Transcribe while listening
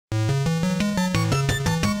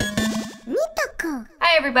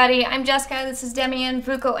Hi everybody, I'm Jessica, this is Demian,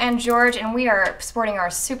 Vuko, and George, and we are sporting our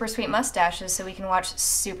super sweet mustaches so we can watch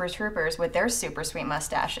Super Troopers with their super sweet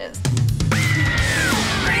mustaches.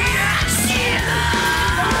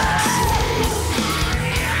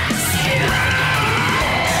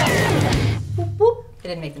 It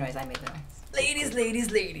didn't make the noise, I made the noise. Ladies,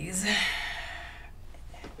 ladies, ladies.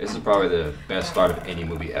 This is probably the best start of any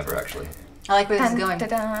movie ever, actually. I like where this is going.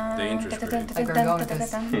 Dangerous. Like where we're going with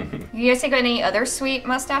this. You guys think of any other sweet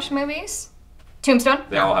mustache movies? Tombstone?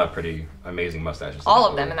 They all have pretty amazing mustaches. All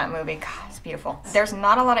of them in that movie. God, it's beautiful. There's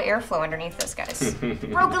not a lot of airflow underneath this, guys.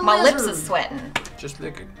 Broken My lips lizard. is sweating. Just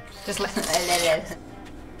lick it. Just listen.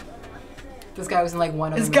 This guy was in like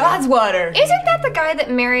one of them. It's God's water. Isn't that the guy that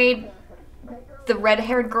married the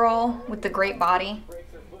red-haired girl with the great body?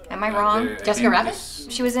 Am I wrong? Jessica Rabbit?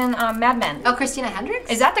 She was in Mad Men. Oh, Christina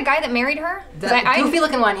Hendricks? Is that the guy that married her? The goofy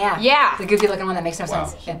looking one, yeah. Yeah. The goofy looking one that makes no Wow.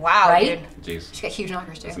 sense. Yeah. Wow, right? dude. Jeez, She's got huge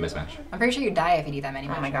knockers too. it's a mismatch. I'm pretty sure you'd die if you eat that many Oh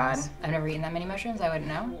mushrooms. my God. I've never eaten that many mushrooms, I wouldn't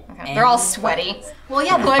know. Okay. They're all sweaty. Well,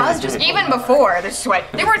 yeah, the buzz just Even before the sweat.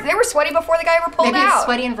 They were sweaty before the guy ever pulled Maybe out. it's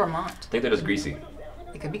sweaty in Vermont. I think they're just greasy.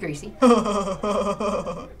 It could be greasy.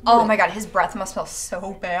 Oh my God, his breath must smell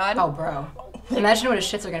so bad. Oh, bro. Imagine what his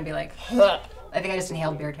shits are gonna be like. I think I just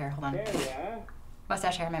inhaled beard hair. Hold on.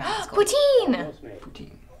 Mustache hair in my mouth. Cool. Poutine.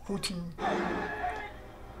 Poutine. Poutine.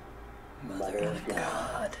 Mother of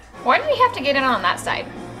God. Why did he have to get in on that side?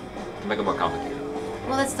 To make it more complicated.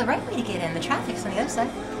 Well, that's the right way to get in. The traffic's on the other side.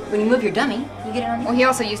 When you move your dummy, you get it on the Well, he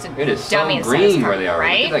also used to It is so dummy inside his green car, where they are.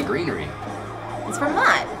 right? Look at that greenery. It's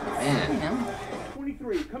Vermont. Man. You know.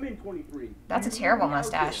 23, come in 23. That's a terrible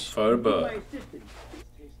mustache. Farba. Tastes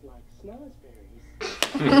like snozberries.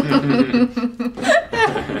 Oh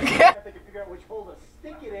I think I figure out which hole to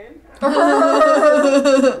stick it in.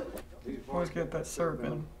 Always get that syrup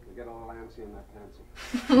in. We got a little antsy in that pencil.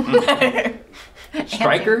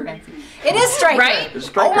 Striker? It is Striker. Right? It's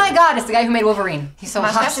Striker. Oh my God, it's the guy who made Wolverine. He's so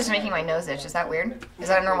Mustache hot. is making my nose itch. Is that weird? Is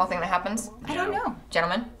that a normal thing that happens? I don't know.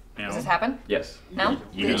 Gentlemen, does this happen? Yes. No?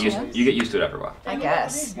 You get used to it after a while. I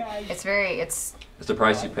guess. It's It's the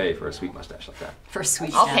price you pay for a sweet mustache like that. For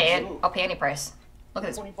sweet I'll snatch. pay it. I'll pay any price. Look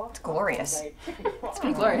at this. It's glorious. It's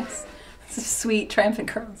pretty glorious. It's sweet, triumphant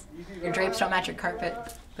curls. Your drapes don't match your carpet,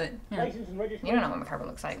 but you know. You don't know what my carpet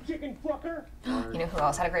looks like. Chicken fucker. You know who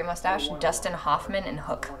else had a great mustache? Dustin Hoffman in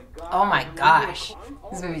Hook. Oh my gosh.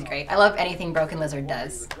 This movie's great. I love anything Broken Lizard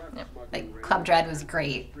does. Yep. Like, Club Dread was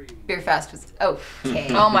great. Beer Fest was okay.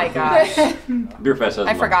 Oh my gosh. Beer Fest has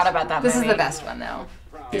I forgot about that movie. This is the best one, though.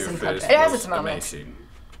 This and Club It Dread. has its moments. Amazing.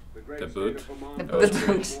 The boot. The The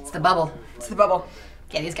boot. It's the bubble. It's the bubble.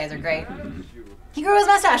 Yeah, these guys are great. He grew his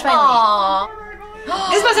mustache finally.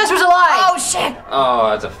 Aww. His mustache was a lie. Oh shit! Oh,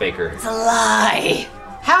 that's a faker. It's a lie.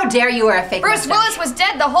 How dare you wear a fake Bruce mustache? Willis was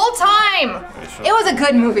dead the whole time! It was a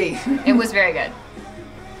good movie. It was very good.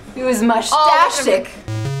 He was mustache-sick.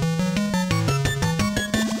 Oh,